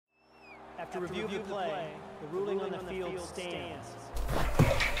After review of the play, the ruling on the field stands.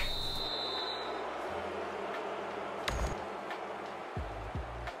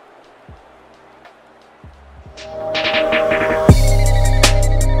 So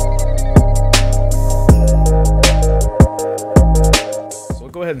we'll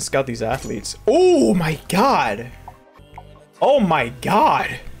go ahead and scout these athletes. Oh my god! Oh my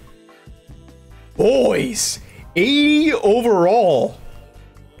god! Boys! 80 overall!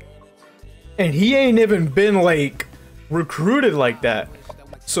 And he ain't even been like recruited like that.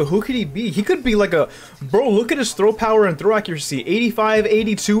 So who could he be? He could be like a bro. Look at his throw power and throw accuracy, 85,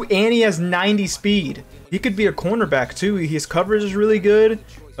 82, and he has 90 speed. He could be a cornerback too. His coverage is really good.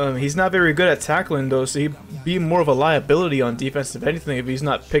 He's not very good at tackling though, so he'd be more of a liability on defense if anything. If he's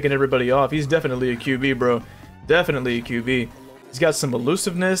not picking everybody off, he's definitely a QB, bro. Definitely a QB. He's got some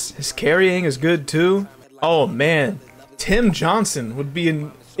elusiveness. His carrying is good too. Oh man, Tim Johnson would be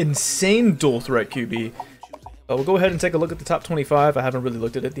an insane dual threat QB. We'll go ahead and take a look at the top 25. I haven't really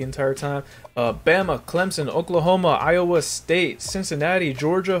looked at it the entire time. Bama, Clemson, Oklahoma, Iowa State, Cincinnati,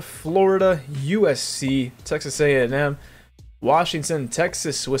 Georgia, Florida, USC, Texas A&M, Washington,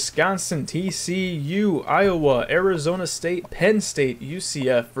 Texas, Wisconsin, TCU, Iowa, Arizona State, Penn State,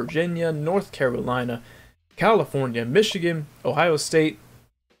 UCF, Virginia, North Carolina, California, Michigan, Ohio State,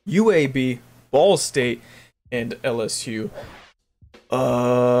 UAB, Ball State, and LSU.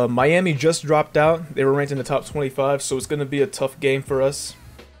 Miami just dropped out. They were ranked in the top 25, so it's going to be a tough game for us.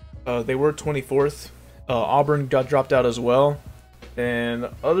 They were 24th. Auburn got dropped out as well. And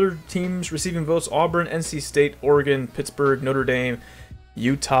other teams receiving votes: Auburn, NC State, Oregon, Pittsburgh, Notre Dame,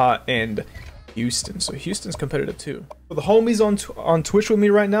 Utah, and Houston. So Houston's competitive too. For the homies on Twitch with me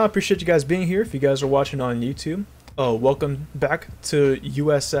right now, I appreciate you guys being here. If you guys are watching on YouTube, welcome back to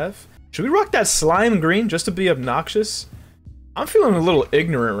USF. Should we rock that slime green just to be obnoxious? I'm feeling a little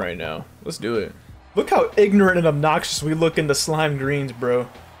ignorant right now. Let's do it. Look how ignorant and obnoxious we look in the slime greens, bro.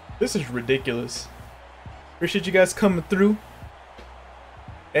 This is ridiculous. Appreciate you guys coming through.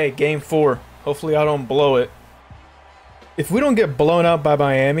 Hey, game 4. Hopefully I don't blow it. If we don't get blown out by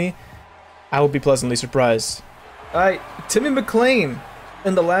Miami, I will be pleasantly surprised. Alright, Timmy McClain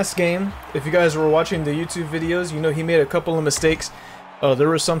in the last game. If you guys were watching the YouTube videos, you know he made a couple of mistakes. There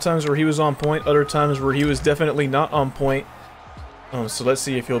were some times where he was on point, other times where he was definitely not on point. So let's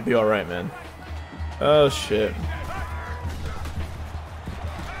see if he'll be alright, man. Oh, shit.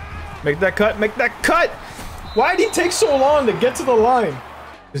 Make that cut, make that cut! Why did he take so long to get to the line?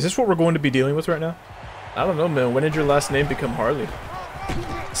 Is this what we're going to be dealing with right now? I don't know, man. When did your last name become Harley?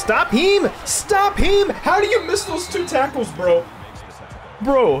 Stop him! Stop him! How do you miss those 2 tackles, bro?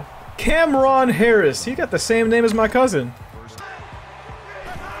 Bro, Cameron Harris. He got the same name as my cousin.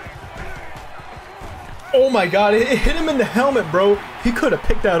 Oh my god, it hit him in the helmet, bro. He could have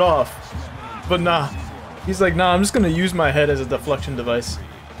picked that off. But nah. He's like, nah, I'm just gonna use my head as a deflection device.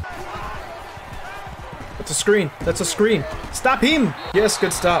 That's a screen. That's a screen. Stop him! Yes,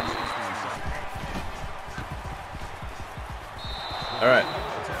 good stop. Alright.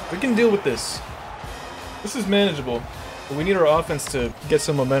 We can deal with this. This is manageable. But we need our offense to get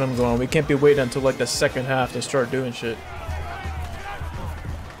some momentum going. We can't be waiting until like the second half to start doing shit.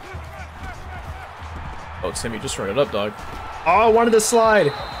 Oh, Timmy, just run it up, dog. Oh, I wanted to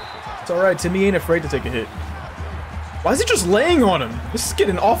slide. It's alright, Timmy ain't afraid to take a hit. Why is he just laying on him? This is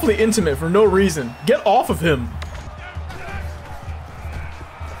getting awfully intimate for no reason. Get off of him.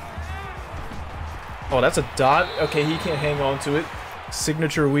 Oh, that's a dot. Okay, he can't hang on to it.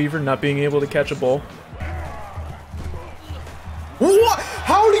 Signature Weaver not being able to catch a ball. What?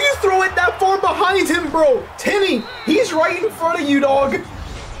 How do you throw it that far behind him, bro? Timmy, he's right in front of you, dog.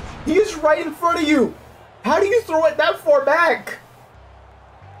 He is right in front of you. How do you throw it that far back?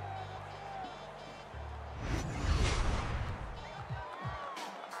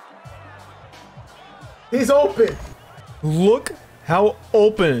 He's open. Look how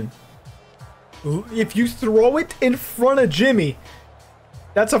open. If you throw it in front of Jimmy,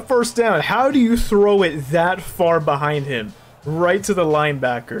 that's a first down. How do you throw it that far behind him? Right to the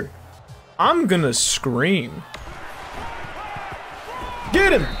linebacker. I'm gonna scream.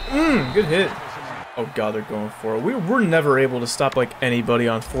 Get him! Good hit. Oh god, they're going for it. We're never able to stop like anybody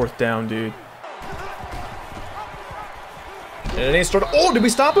on 4th down, dude. And it ain't started. Oh, did we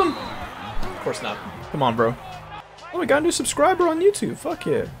stop him? Of course not. Come on, bro. Oh, we got a new subscriber on YouTube. Fuck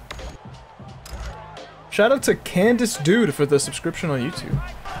yeah. Shout out to Candace Dude for the subscription on YouTube.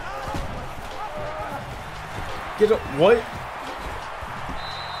 Get up. What?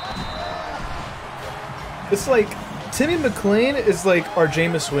 It's like Timmy McClain is like our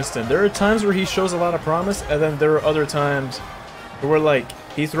Jameis Winston. There are times where he shows a lot of promise, and then there are other times where like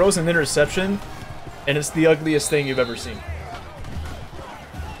He throws an interception, and it's the ugliest thing you've ever seen.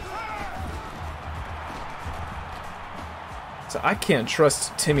 So I can't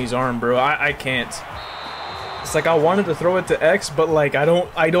trust Timmy's arm, bro. I can't. It's like I wanted to throw it to X, but like I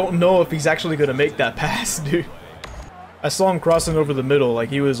don't know if he's actually gonna make that pass, dude. I saw him crossing over the middle, like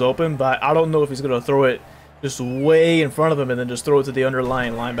he was open, but I don't know if he's gonna throw it just way in front of him and then just throw it to the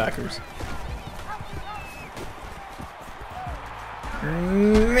underlying linebackers.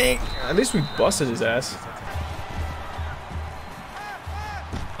 At least we busted his ass.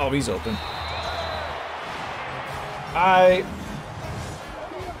 Oh, he's open.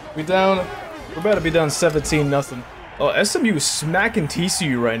 We down. We're about to be down 17-0. Oh, SMU is smacking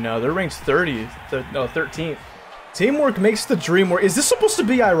TCU right now. They're ranked 30th. No, 13th. Teamwork makes the dream work. Is this supposed to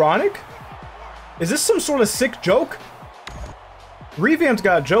be ironic? Is this some sort of sick joke? Revamped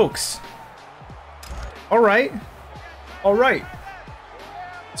got jokes. Alright. Alright.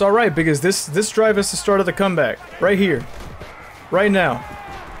 It's alright because this drive is the start of the comeback. Right here. Right now.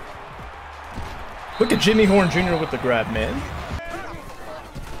 Look at Jimmy Horn Jr. with the grab, man.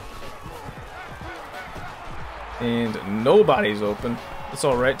 And nobody's open. It's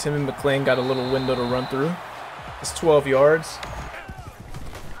alright. Timmy McClain got a little window to run through. It's 12 yards.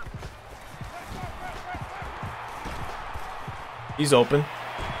 He's open.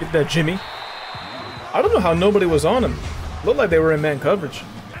 Get that, Jimmy. I don't know how nobody was on him. Looked like they were in man coverage.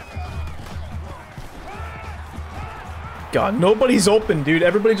 God, nobody's open, dude.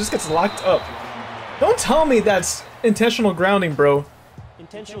 Everybody just gets locked up. Don't tell me that's intentional grounding, bro.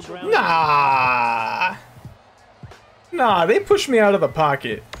 Intentional grounding. Nah. Nah, they pushed me out of the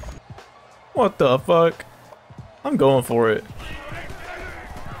pocket. What the fuck? I'm going for it.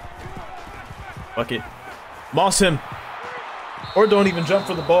 Fuck it. Moss him. Or don't even jump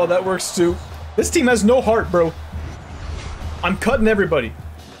for the ball. That works too. This team has no heart, bro. I'm cutting everybody.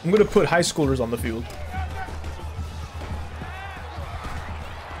 I'm gonna put high schoolers on the field.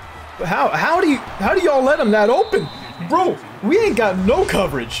 But how do y'all let him that open? Bro, we ain't got no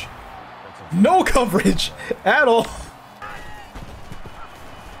coverage. No coverage at all.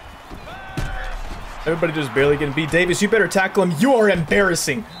 Everybody just barely getting beat. Davis, you better tackle him. You are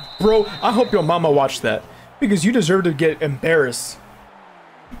embarrassing. Bro, I hope your mama watched that. Because you deserve to get embarrassed.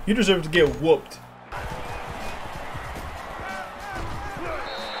 You deserve to get whooped.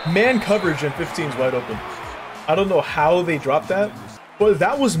 Man coverage and 15's wide open. I don't know how they dropped that. But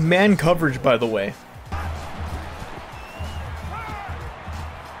that was man coverage, by the way.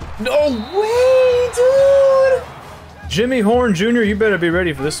 No way, dude! Jimmy Horn Jr., you better be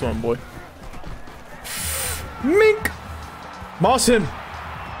ready for this one, boy. Mink! Moss him!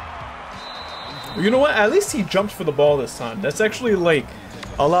 You know what? At least he jumped for the ball this time. That's actually, like,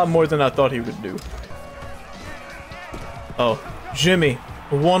 a lot more than I thought he would do. Oh, Jimmy.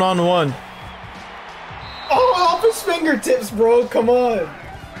 One-on-one. Oh, off his fingertips, bro. Come on.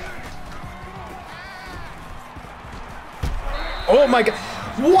 Oh, my God.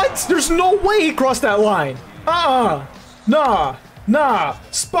 What? There's no way he crossed that line. Nah.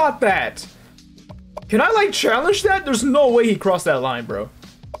 Spot that. Can I, like, challenge that? There's no way he crossed that line, bro.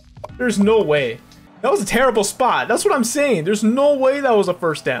 There's no way. That was a terrible spot. That's what I'm saying. There's no way that was a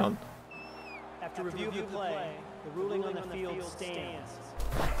first down. After review of the play, the ruling on the field stands.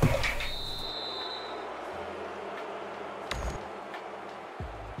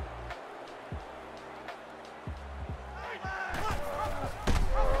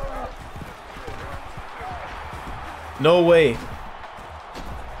 No way.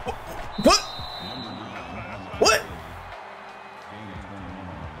 What? What?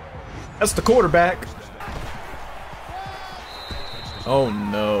 That's the quarterback. Oh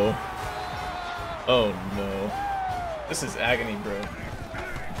no. Oh no. This is agony, bro.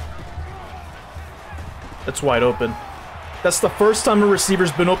 That's wide open. That's the first time a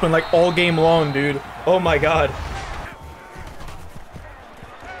receiver's been open like all game long, dude. Oh my God.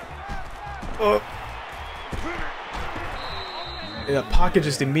 Yeah, pocket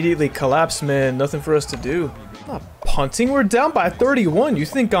just immediately collapsed, man. Nothing for us to do. I'm not punting. We're down by 31. You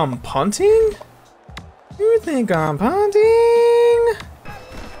think I'm punting? You think I'm punting?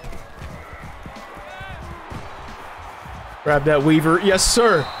 Grab that, Weaver. Yes,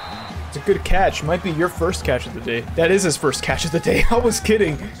 sir. It's a good catch. Might be your first catch of the day. That is his first catch of the day. I was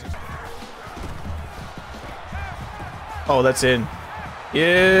kidding. Oh, that's in.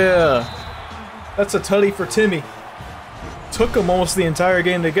 Yeah. That's a tutty for Timmy. Took him almost the entire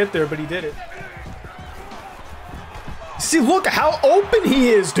game to get there, but he did it. See, look how open he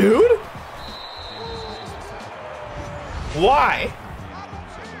is, dude. Why?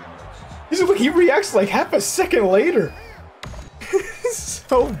 Look, he reacts like half a second later.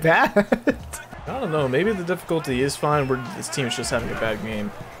 So bad. I don't know. Maybe the difficulty is fine. This team is just having a bad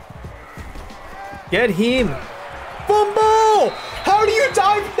game. Get him. Fumble! How do you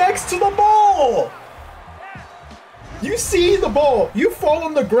dive next to the ball? You see the ball. You fall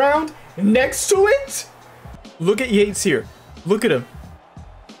on the ground next to it? Look at Yates here. Look at him.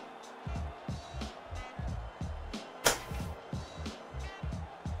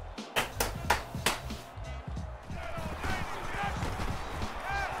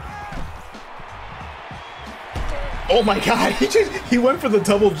 Oh my god, he went for the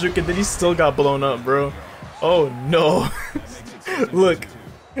double juke and then he still got blown up, bro. Oh no. Look,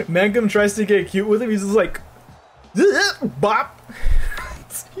 Mangum tries to get cute with him, he's just like, bop.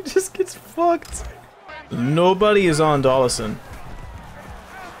 He just gets fucked. Nobody is on Dollison.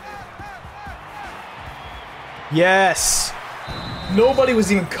 Yes. Nobody was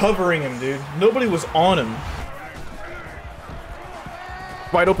even covering him, dude. Nobody was on him.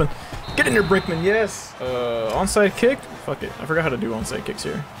 Wide open. Get in there, Brinkman. Yes. Onside kick. Fuck it. I forgot how to do onside kicks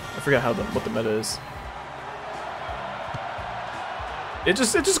here. I forgot what the meta is. It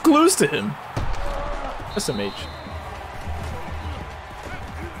just glues to him. SMH.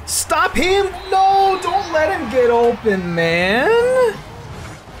 Stop him! No! Don't let him get open, man!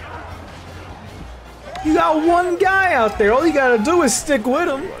 You got one guy out there. All you gotta do is stick with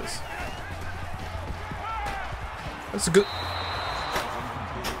him. That's a good...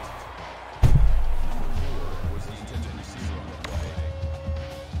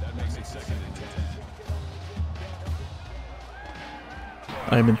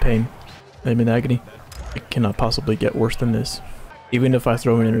 I am in pain. I am in agony. It cannot possibly get worse than this. Even if I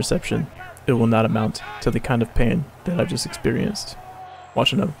throw an interception, it will not amount to the kind of pain that I've just experienced.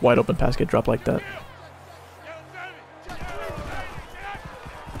 Watching a wide open pass get dropped like that.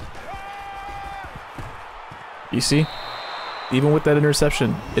 You see? Even with that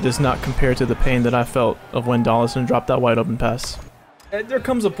interception, it does not compare to the pain that I felt of when Dollison dropped that wide open pass. And there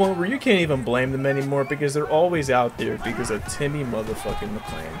comes a point where you can't even blame them anymore because they're always out there because of Timmy motherfucking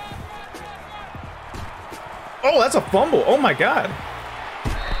McLean. Oh, that's a fumble. Oh my god.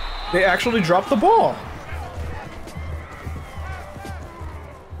 They actually dropped the ball.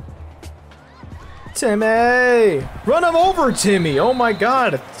 Timmy! Run him over, Timmy! Oh my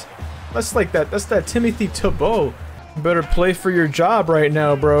god. That's like that. That's that Timothy Thibault. You better play for your job right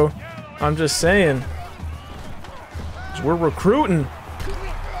now, bro. I'm just saying. We're recruiting.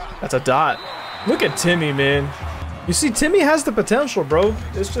 That's a dot. Look at Timmy, man. You see, Timmy has the potential, bro.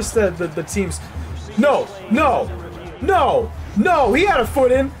 It's just that the team's... No, no, no, no. He had a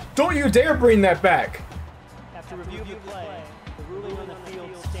foot in. Don't you dare bring that back. After review of the play, the ruling on the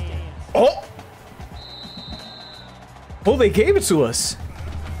field stands. Oh! Oh, they gave it to us.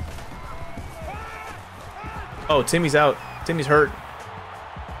 Oh, Timmy's out. Timmy's hurt.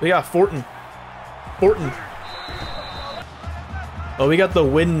 We got Fortin. Fortin. Oh, we got the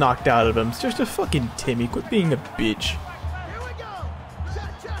wind knocked out of him. It's just a fucking Timmy. Quit being a bitch.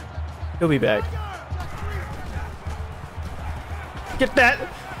 He'll be back. Get that.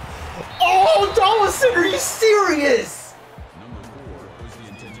 Oh, Dollison, are you serious? Number 4 was the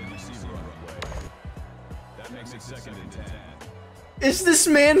intended receiver on the way. That makes it second and 10. Is this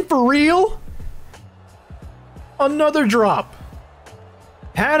man for real? Another drop.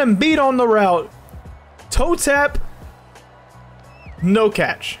 Had him beat on the route. Toe tap. No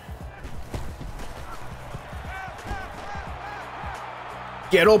catch.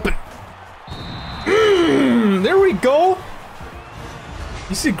 Get open. There we go.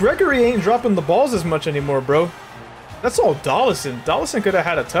 You see, Gregory ain't dropping the balls as much anymore, bro. That's all Dollison. Dollison could have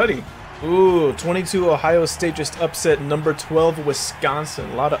had a tutty. Ooh, 22 Ohio State just upset number 12 Wisconsin.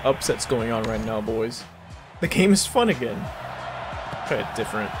 A lot of upsets going on right now, boys. The game is fun again. Try it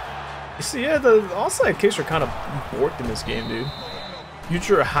different. You see, yeah, the onside kicks are kind of borked in this game, dude.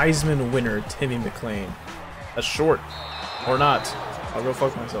 Future Heisman winner, Timmy McLean. That's short. Or not. I'll go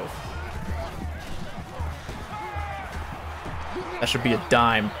fuck myself. That should be a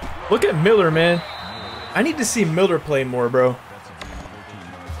dime. Look at Miller, man. I need to see Miller play more, bro.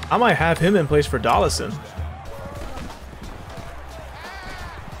 I might have him in place for Dollison.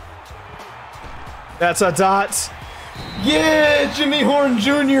 That's a dot. Yeah, Jimmy Horn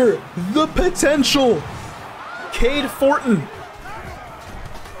Jr. The potential. Cade Fortin.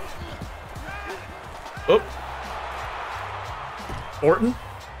 Oh. Fortin.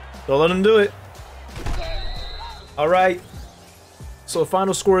 Don't let him do it. All right. So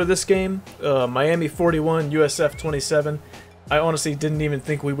final score of this game, Miami 41, USF 27. I honestly didn't even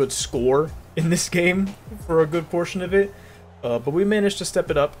think we would score in this game for a good portion of it. But we managed to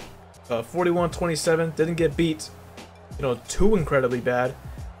step it up. 41-27, didn't get beat. too incredibly bad.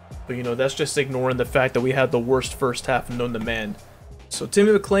 But, that's just ignoring the fact that we had the worst first half known to man. So,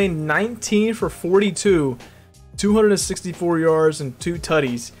 Timmy McClain, 19 for 42, 264 yards and 2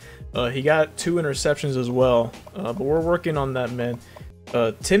 tutties. He got 2 interceptions as well. But we're working on that, man.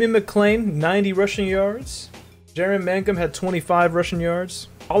 Timmy McClain, 90 rushing yards. Jaron Mancom had 25 rushing yards.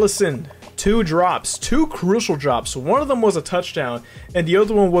 Allison, 2 drops, 2 crucial drops. One of them was a touchdown, and the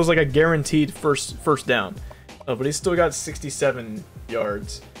other one was like a guaranteed first down. But he still got 67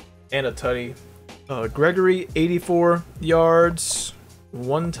 yards and a tutty. Gregory, 84 yards,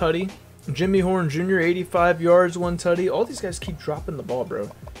 1 tutty. Jimmy Horn Jr., 85 yards, 1 tutty. All these guys keep dropping the ball, bro.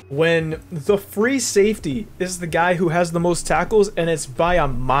 When the free safety is the guy who has the most tackles, and it's by a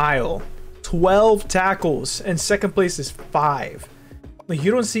mile. 12 tackles, and second place is 5. Like,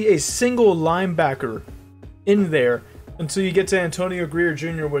 you don't see a single linebacker in there until you get to Antonio Greer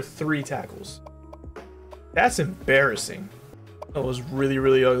Jr. with 3 tackles. That's embarrassing. That was really,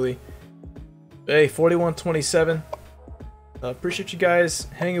 really ugly. Hey, 41-27. Appreciate you guys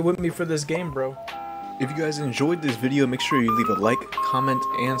hanging with me for this game, bro. If you guys enjoyed this video, make sure you leave a like, comment,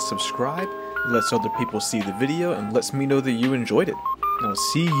 and subscribe. It lets other people see the video and lets me know that you enjoyed it. And I'll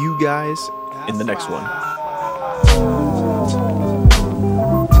see you guys in the next one.